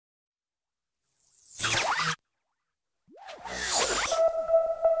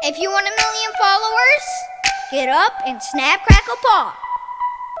If you want 1 million followers, get up and snap, crackle, paw.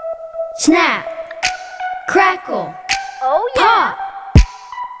 Snap, crackle, Oh yeah. paw.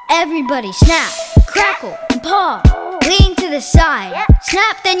 Everybody snap, crackle, and paw. Lean to the side,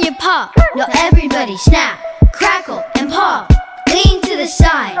 snap then you paw. No, everybody snap, crackle, and paw. Lean to the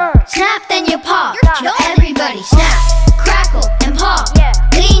side, snap then you paw. No, everybody snap, crackle, and paw.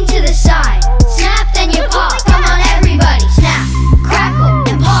 Lean to the side, snap then you paw. Come on everybody, snap, crackle,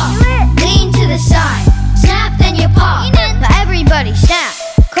 and paw. Lean to the side, snap then you paw. Now everybody snap,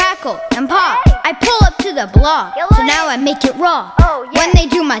 crackle, and paw. I pull up to the block, so now I make it raw. When they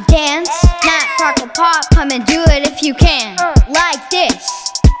do my dance, snap, crackle, paw. Come and do it if you can, like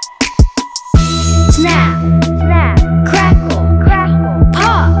this. Snap, crackle,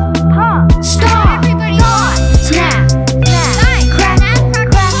 paw. Stop. Snap, crackle,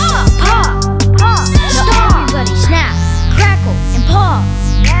 paw. Now everybody snap, crackle, and paw.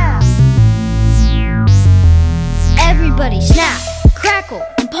 Everybody snap, crackle,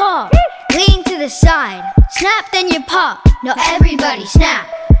 and paw. Lean to the side, snap then you paw. Now everybody snap,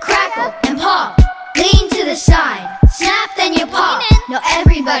 crackle, and paw. Lean to the side, snap then you paw. Now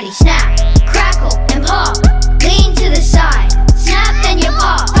everybody snap, crackle, and paw. Lean to the side, snap then you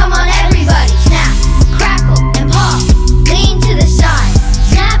paw. Come on everybody, snap, crackle, and paw. Lean to the side,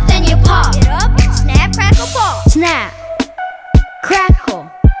 snap then you paw. Get up and snap, crackle, paw. Snap,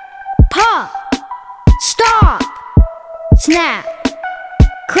 crackle, paw. Stop. Snap,